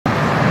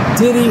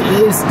Diddy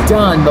is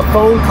done. The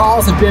phone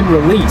calls have been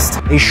released.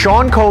 A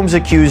Sean Combs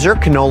accuser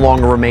can no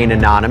longer remain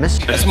anonymous.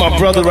 That's my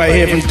brother right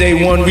here from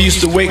day one. We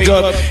used to wake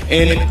up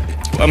and,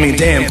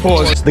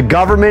 pause. The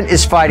government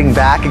is fighting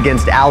back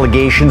against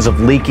allegations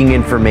of leaking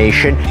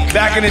information.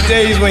 Back in the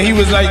days when he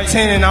was like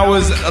 10 and I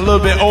was a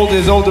little bit older,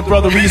 his older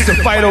brother, we used to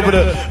fight over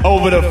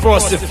the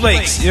Frosted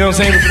Flakes. You know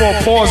what I'm saying? Before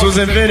pause was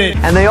invented.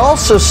 And they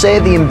also say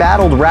the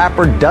embattled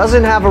rapper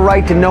doesn't have a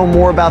right to know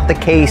more about the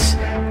case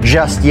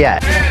just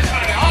yet.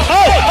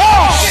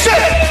 Oh,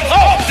 shit!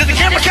 Oh, did the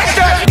camera catch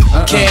that?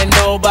 Can't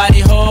nobody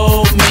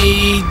hold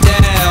me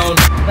down.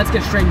 Let's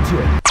get straight into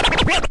it.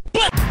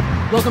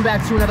 Welcome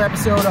back to another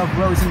episode of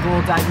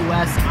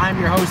roseandgold.us. I'm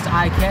your host,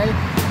 IK,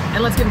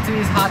 and let's get into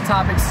these hot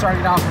topics,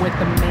 starting off with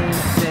the main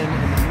thing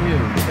in the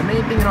news. The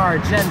main thing in our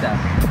agenda,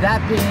 that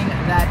being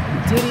that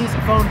Diddy's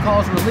phone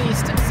calls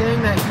released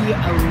saying that he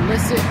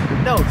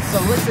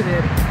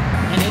solicited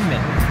an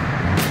inmate.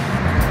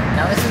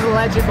 Now, this is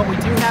alleged, but we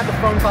do have the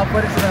phone call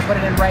footage. We're going to put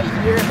it in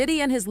right here.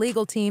 Diddy and his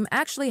legal team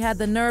actually had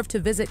the nerve to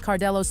visit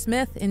Cardelo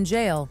Smith in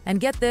jail.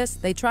 And get this,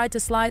 they tried to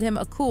slide him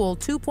a cool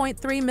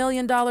 $2.3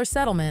 million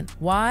settlement.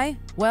 Why?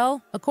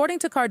 Well, according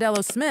to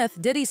Cardelo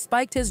Smith, Diddy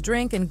spiked his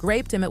drink and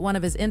graped him at one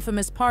of his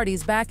infamous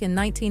parties back in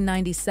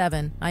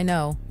 1997. I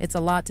know, it's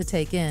a lot to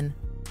take in.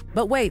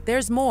 But wait,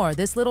 there's more.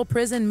 This little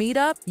prison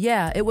meetup?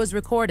 Yeah, it was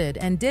recorded,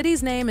 and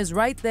Diddy's name is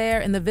right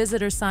there in the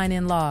visitor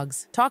sign-in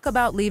logs. Talk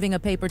about leaving a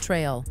paper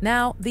trail.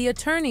 Now, the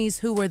attorneys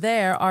who were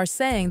there are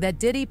saying that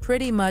Diddy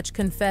pretty much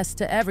confessed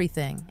to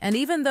everything. And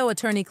even though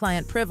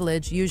attorney-client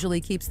privilege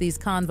usually keeps these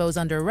convos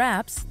under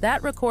wraps,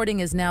 that recording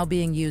is now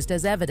being used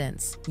as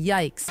evidence.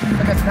 Yikes.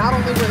 Because not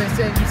only were they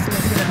saying he's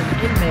solicited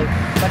an inmate,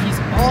 but he's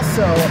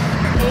also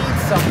paid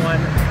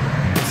someone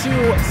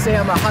to say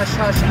on the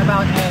hush-hush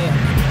about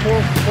a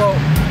quote,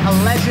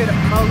 alleged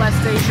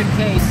molestation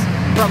case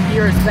from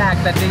years back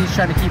that Diddy's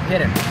trying to keep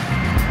hidden.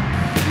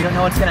 We don't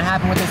know what's going to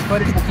happen with this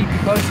footage. We'll keep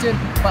you posted.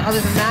 But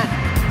other than that,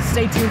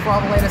 stay tuned for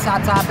all the latest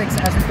hot topics,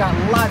 as we've got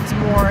lots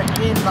more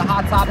in the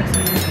hot topics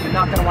news you're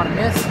not going to want to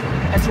miss.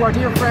 And to our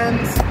dear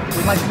friends,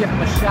 we'd like to give them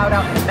a shout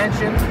out and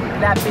mention,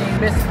 that being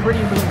Miss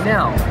Pretty Lou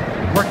Now,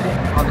 working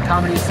on the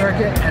comedy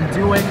circuit and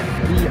doing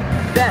the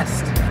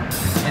best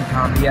in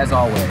comedy as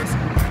always.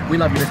 We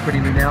love you, Miss Pretty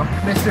Lou Now.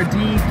 Mr.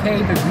 DK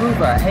THA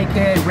GRUVA'S,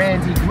 aka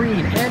Randy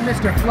Green, and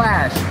Mr.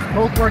 Flash,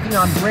 both working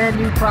on brand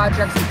new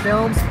projects and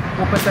films.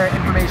 We'll put their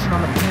information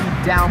on the pin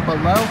down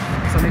below,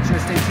 so make sure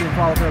to stay tuned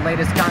for all of their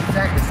latest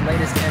content, its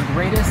latest and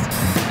greatest.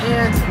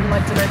 And we'd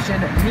like to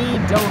mention Knead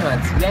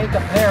Donuts, Yank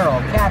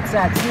Apparel, Cat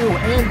Tattoo,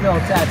 Anvil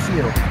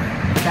Tattoo.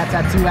 Cat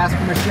Tattoo, ask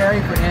for Miss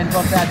Sherry. For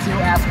Anvil Tattoo,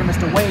 ask for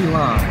Mr.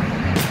 Waylon.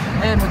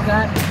 And with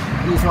that,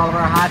 these are all of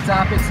our hot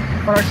topics.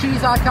 But our She's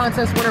Hot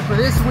contest winner for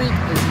this week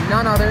is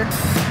none other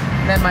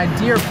than my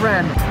dear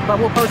friend. But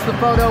we'll post the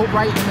photo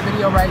right in the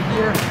video right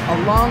here,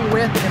 along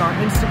with in our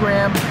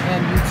Instagram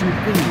and YouTube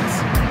feeds.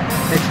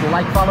 Make sure to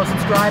like, follow,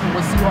 subscribe, and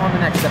we'll see you all in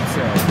the next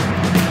episode.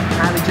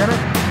 Kylie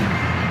Jenner.